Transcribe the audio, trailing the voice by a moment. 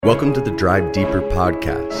Welcome to the Drive Deeper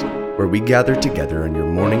podcast, where we gather together on your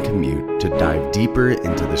morning commute to dive deeper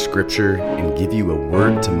into the scripture and give you a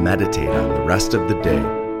word to meditate on the rest of the day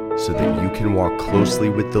so that you can walk closely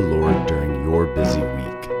with the Lord during your busy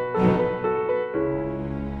week.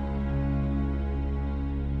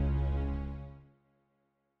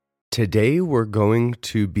 Today we're going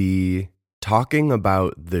to be talking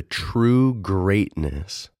about the true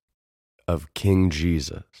greatness of King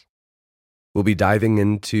Jesus. We'll be diving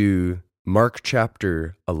into Mark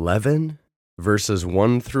chapter 11, verses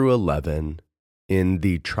 1 through 11 in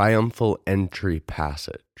the triumphal entry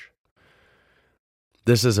passage.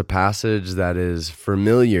 This is a passage that is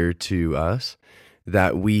familiar to us,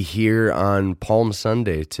 that we hear on Palm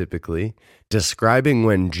Sunday typically, describing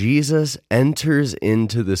when Jesus enters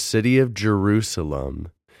into the city of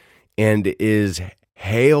Jerusalem and is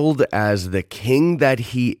hailed as the king that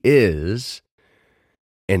he is,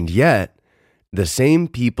 and yet the same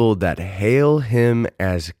people that hail him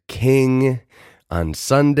as king on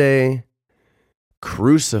Sunday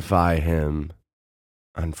crucify him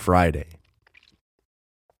on Friday.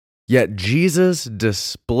 Yet Jesus'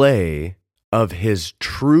 display of his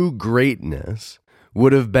true greatness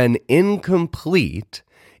would have been incomplete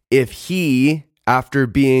if he, after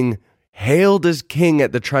being hailed as king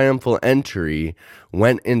at the triumphal entry,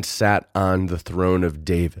 went and sat on the throne of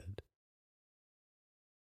David.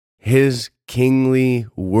 His kingly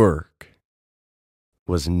work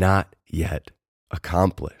was not yet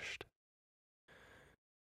accomplished.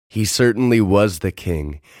 He certainly was the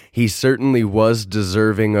king. He certainly was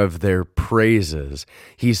deserving of their praises.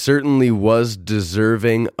 He certainly was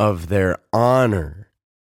deserving of their honor.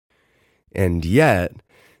 And yet,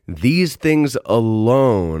 these things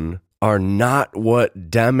alone are not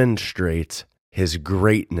what demonstrates his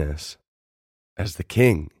greatness as the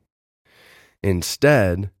king.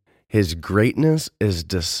 Instead, his greatness is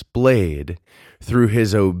displayed through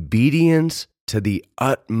his obedience to the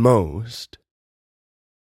utmost.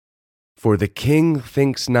 For the king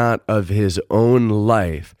thinks not of his own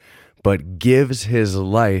life, but gives his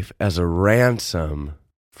life as a ransom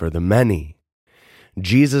for the many.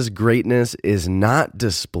 Jesus' greatness is not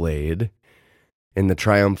displayed in the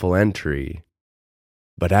triumphal entry,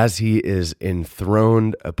 but as he is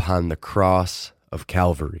enthroned upon the cross of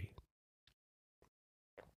Calvary.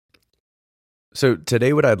 So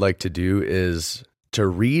today what I'd like to do is to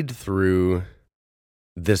read through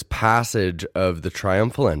this passage of the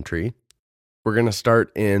triumphal entry. We're going to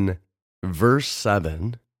start in verse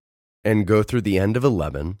 7 and go through the end of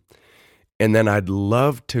 11. And then I'd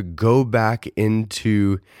love to go back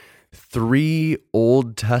into 3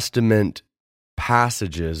 Old Testament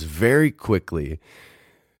passages very quickly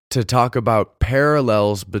to talk about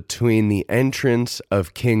parallels between the entrance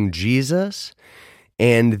of King Jesus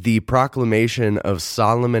and the proclamation of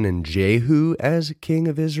Solomon and Jehu as king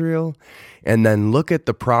of Israel, and then look at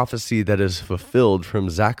the prophecy that is fulfilled from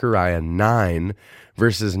Zechariah 9,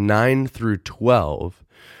 verses 9 through 12,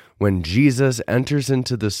 when Jesus enters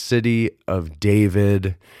into the city of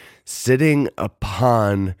David, sitting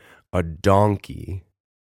upon a donkey,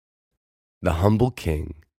 the humble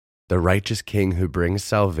king, the righteous king who brings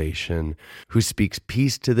salvation, who speaks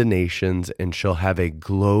peace to the nations and shall have a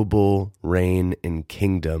global reign and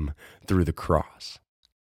kingdom through the cross.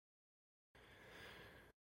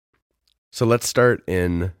 So let's start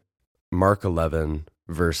in Mark 11,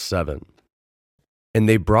 verse 7. And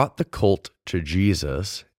they brought the colt to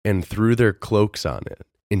Jesus and threw their cloaks on it,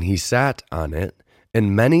 and he sat on it.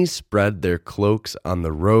 And many spread their cloaks on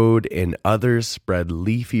the road, and others spread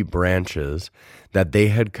leafy branches that they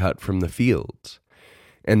had cut from the fields.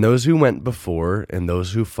 And those who went before and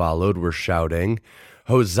those who followed were shouting,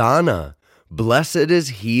 Hosanna! Blessed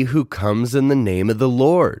is he who comes in the name of the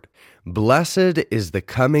Lord. Blessed is the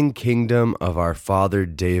coming kingdom of our father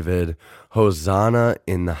David. Hosanna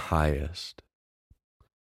in the highest.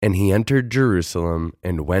 And he entered Jerusalem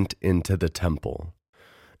and went into the temple.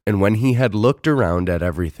 And when he had looked around at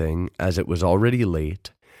everything, as it was already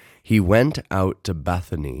late, he went out to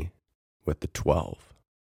Bethany with the 12.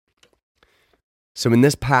 So in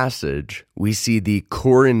this passage, we see the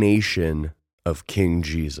coronation of King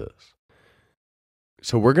Jesus.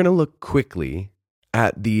 So we're going to look quickly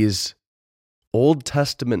at these Old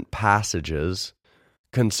Testament passages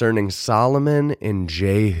concerning Solomon and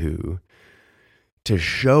Jehu to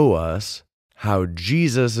show us how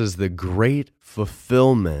Jesus is the great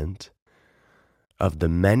fulfillment of the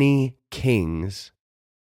many kings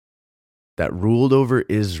that ruled over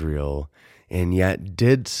Israel and yet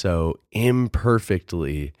did so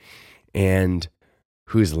imperfectly, and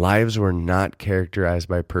whose lives were not characterized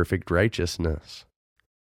by perfect righteousness.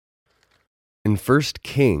 In 1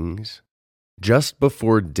 Kings, just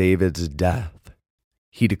before David's death,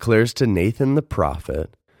 he declares to Nathan the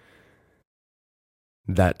prophet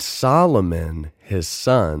that Solomon, his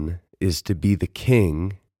son, is to be the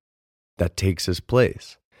king that takes his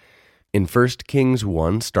place. In 1 Kings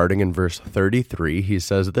 1, starting in verse 33, he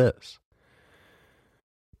says this,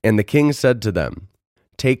 "And the king said to them,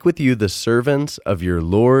 'Take with you the servants of your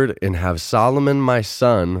Lord, and have Solomon my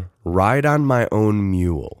son ride on my own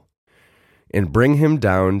mule, and bring him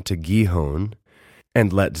down to Gihon,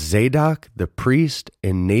 and let Zadok the priest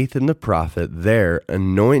and Nathan the prophet there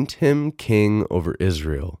anoint him king over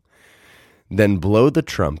Israel. Then blow the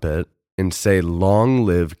trumpet and say, Long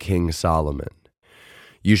live King Solomon.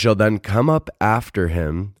 You shall then come up after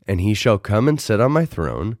him, and he shall come and sit on my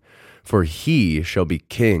throne, for he shall be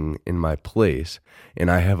king in my place,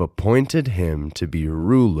 and I have appointed him to be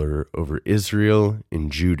ruler over Israel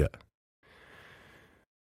and Judah.'"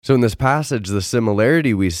 So in this passage, the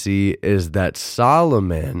similarity we see is that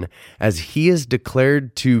Solomon, as he is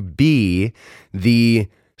declared to be the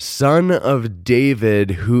son of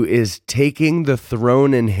David who is taking the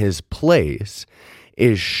throne in his place,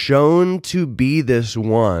 is shown to be this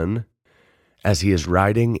one as he is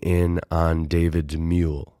riding in on David's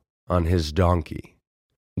mule, on his donkey.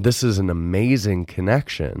 This is an amazing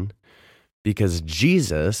connection because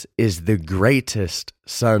Jesus is the greatest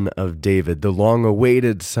son of David, the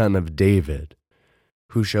long-awaited son of David,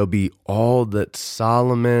 who shall be all that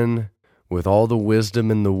Solomon, with all the wisdom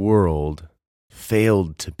in the world,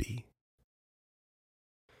 failed to be.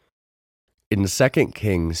 In 2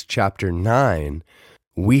 Kings chapter 9,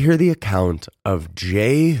 we hear the account of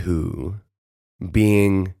Jehu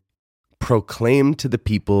being proclaimed to the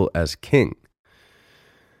people as king.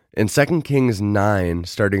 In 2 Kings 9,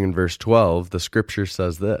 starting in verse 12, the scripture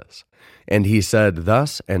says this, "And he said,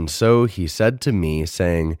 Thus and so he said to me,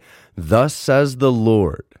 saying, Thus says the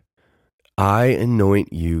Lord, I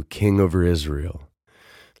anoint you king over Israel.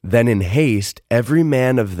 Then in haste every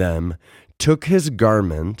man of them took his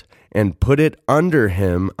garment and put it under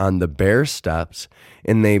him on the bare steps,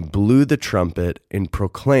 and they blew the trumpet and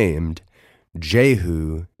proclaimed,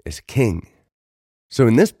 Jehu is king." So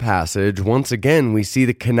in this passage, once again, we see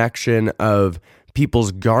the connection of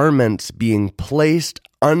people's garments being placed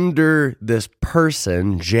under this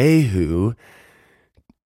person, Jehu,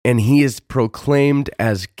 and he is proclaimed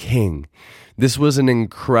as king. This was an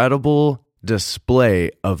incredible display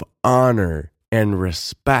of honor and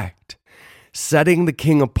respect, setting the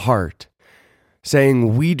king apart,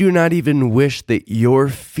 saying, "We do not even wish that your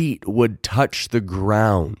feet would touch the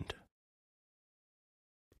ground.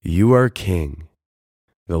 You are king.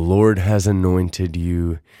 The Lord has anointed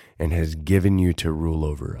you and has given you to rule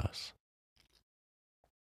over us."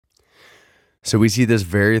 So we see this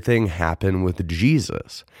very thing happen with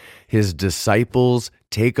Jesus. His disciples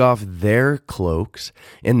take off their cloaks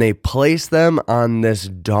and they place them on this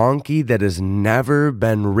donkey that has never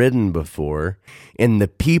been ridden before. And the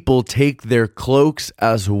people take their cloaks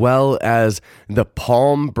as well as the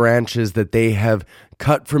palm branches that they have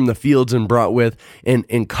cut from the fields and brought with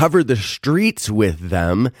and cover the streets with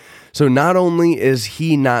them. So not only is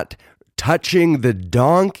he not touching the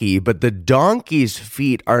donkey, but the donkey's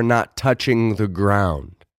feet are not touching the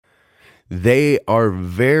ground. They are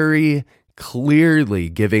very clearly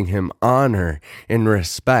giving him honor and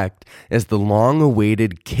respect as the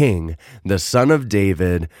long-awaited king, the son of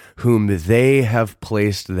David, whom they have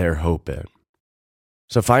placed their hope in.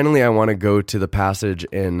 So finally, I want to go to the passage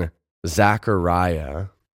in Zechariah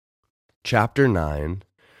chapter 9,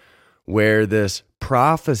 where this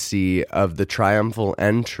prophecy of the triumphal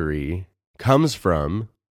entry comes from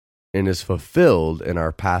and is fulfilled in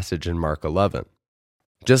our passage in Mark 11.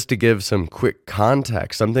 Just to give some quick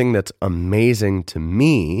context, something that's amazing to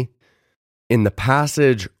me, in the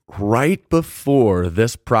passage right before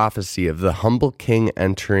this prophecy of the humble king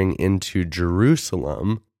entering into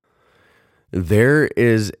Jerusalem, there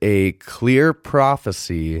is a clear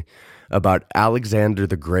prophecy about Alexander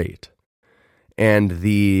the Great and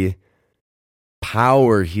the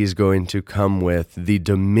power he's going to come with, the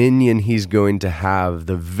dominion he's going to have,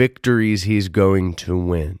 the victories he's going to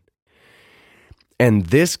win. And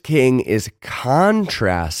this king is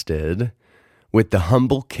contrasted with the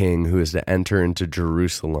humble king who is to enter into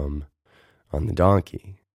Jerusalem on the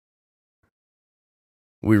donkey.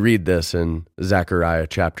 We read this in Zechariah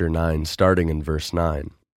chapter 9, starting in verse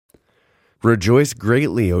 9. "Rejoice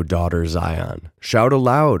greatly, O daughter Zion. Shout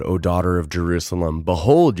aloud, O daughter of Jerusalem.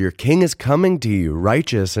 Behold, your king is coming to you.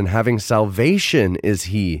 Righteous and having salvation is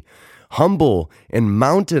he, humble and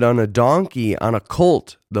mounted on a donkey, on a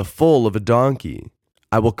colt, the foal of a donkey."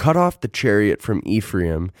 I will cut off the chariot from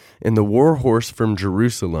Ephraim, and the war horse from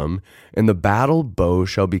Jerusalem, and the battle bow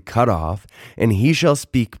shall be cut off, and he shall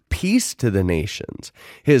speak peace to the nations.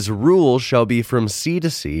 His rule shall be from sea to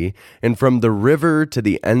sea, and from the river to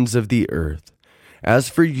the ends of the earth. As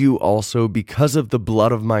for you also, because of the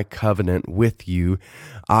blood of my covenant with you,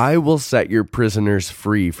 I will set your prisoners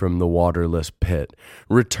free from the waterless pit.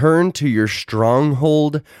 Return to your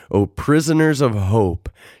stronghold, O prisoners of hope.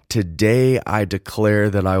 Today I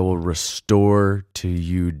declare that I will restore to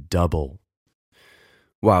you double.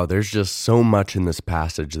 Wow, there's just so much in this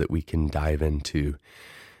passage that we can dive into.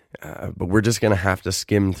 But we're just going to have to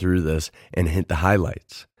skim through this and hit the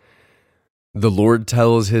highlights. The Lord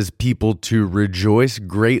tells his people to rejoice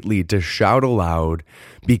greatly, to shout aloud,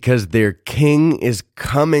 because their king is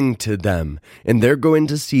coming to them, and they're going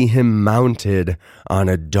to see him mounted on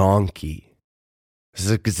a donkey. This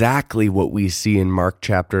is exactly what we see in Mark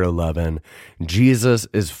chapter 11. Jesus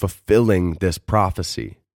is fulfilling this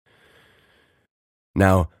prophecy.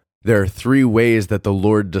 Now, there are three ways that the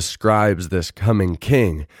Lord describes this coming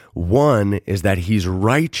king. One is that he's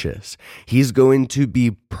righteous. He's going to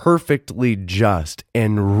be perfectly just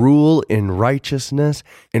and rule in righteousness.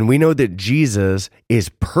 And we know that Jesus is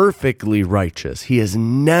perfectly righteous. He has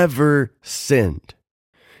never sinned.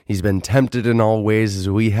 He's been tempted in all ways as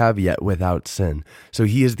we have, yet without sin. So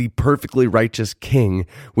he is the perfectly righteous king,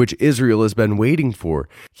 which Israel has been waiting for.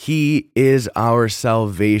 He is our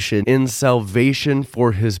salvation, in salvation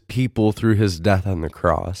for his people through his death on the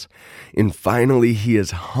cross. And finally, he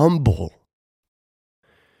is humble.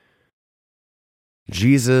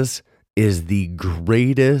 Jesus is the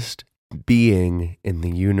greatest being in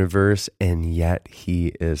the universe, and yet he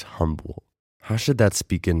is humble. How should that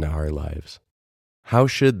speak into our lives? How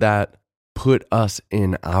should that put us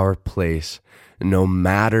in our place, no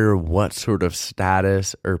matter what sort of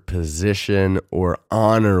status or position or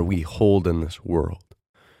honor we hold in this world?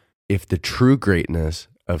 If the true greatness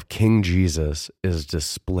of King Jesus is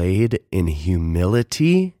displayed in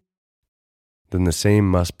humility, then the same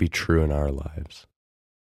must be true in our lives.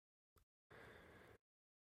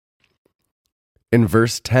 In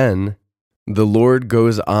verse 10, the Lord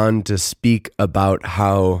goes on to speak about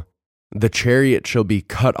how the chariot shall be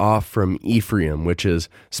cut off from Ephraim, which is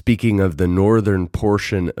speaking of the northern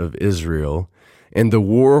portion of Israel, and the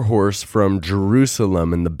war horse from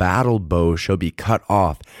Jerusalem, and the battle bow shall be cut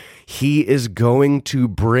off. He is going to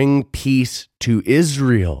bring peace to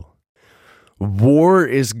Israel. War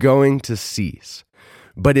is going to cease,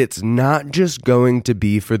 but it's not just going to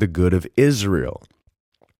be for the good of Israel.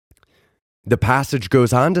 The passage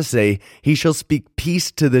goes on to say, he shall speak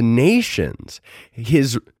peace to the nations.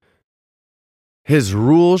 His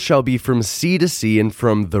rule shall be from sea to sea and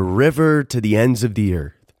from the river to the ends of the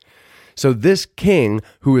earth. So this king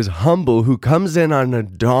who is humble, who comes in on a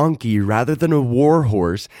donkey rather than a war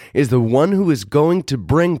horse, is the one who is going to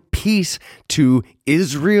bring peace to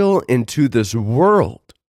Israel and to this world.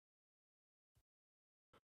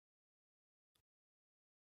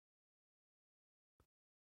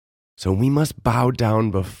 So we must bow down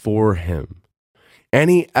before him.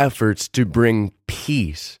 Any efforts to bring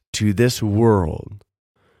peace to this world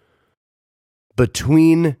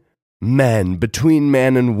between men, between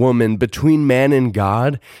man and woman, between man and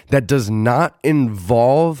God, that does not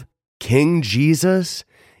involve King Jesus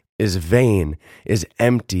is vain, is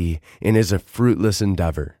empty, and is a fruitless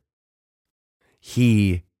endeavor.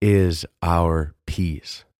 He is our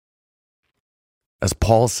peace. As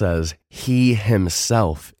Paul says, he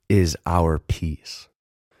himself is our peace.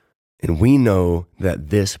 And we know that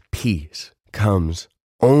this peace comes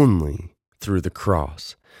only through the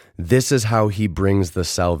cross. This is how he brings the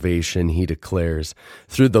salvation he declares.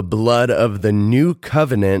 Through the blood of the new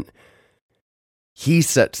covenant, he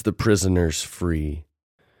sets the prisoners free.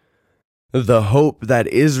 The hope that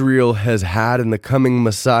Israel has had in the coming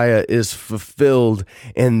Messiah is fulfilled,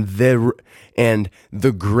 and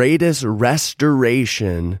the greatest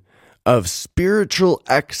restoration of spiritual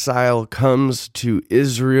exile comes to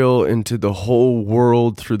Israel and to the whole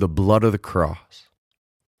world through the blood of the cross.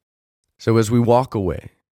 So as we walk away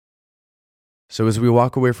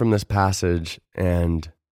from this passage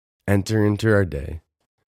and enter into our day,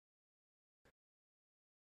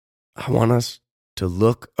 I want us to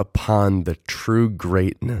look upon the true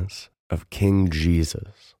greatness of King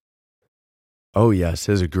Jesus. Oh yes,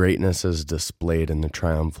 his greatness is displayed in the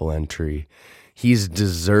triumphal entry. He's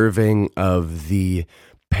deserving of the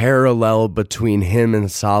parallel between him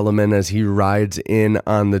and Solomon as he rides in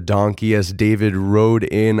on the donkey, as David rode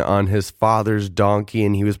in on his father's donkey,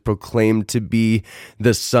 and he was proclaimed to be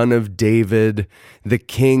the son of David, the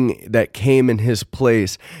king that came in his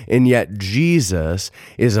place. And yet Jesus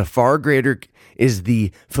is is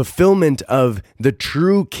the fulfillment of the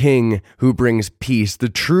true king who brings peace, the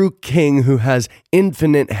true king who has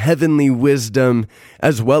infinite heavenly wisdom,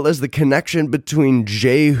 as well as the connection between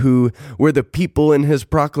Jehu, where the people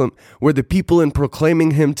in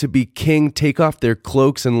proclaiming him to be king take off their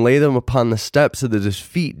cloaks and lay them upon the steps so that his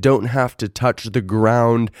feet don't have to touch the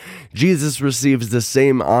ground. Jesus receives the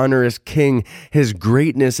same honor as king. His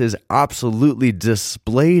greatness is absolutely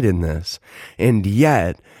displayed in this. And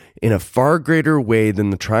yet, in a far greater way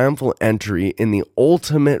than the triumphal entry, in the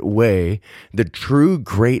ultimate way, the true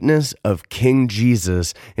greatness of King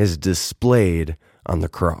Jesus is displayed on the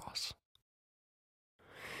cross.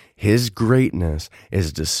 His greatness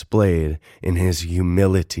is displayed in his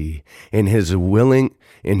humility, in his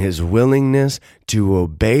willingness to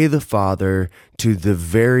obey the Father to the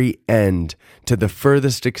very end, to the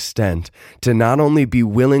furthest extent, to not only be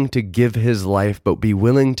willing to give his life, but be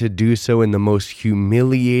willing to do so in the most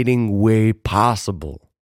humiliating way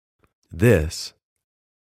possible. This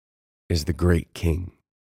is the great King.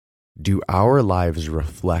 Do our lives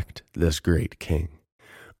reflect this great King?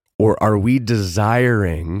 Or are we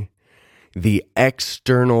desiring the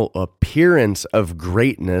external appearance of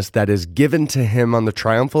greatness that is given to him on the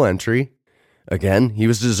triumphal entry? Again, he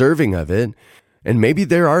was deserving of it. And maybe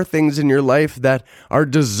there are things in your life that are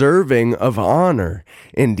deserving of honor,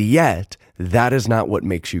 and yet that is not what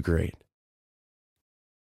makes you great.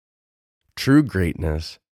 True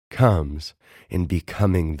greatness comes in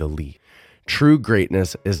becoming the least. True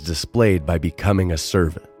greatness is displayed by becoming a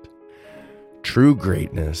servant. True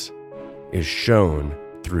greatness is shown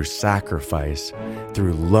through sacrifice,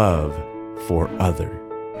 through love for others.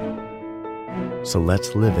 So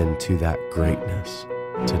let's live into that greatness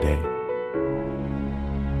today.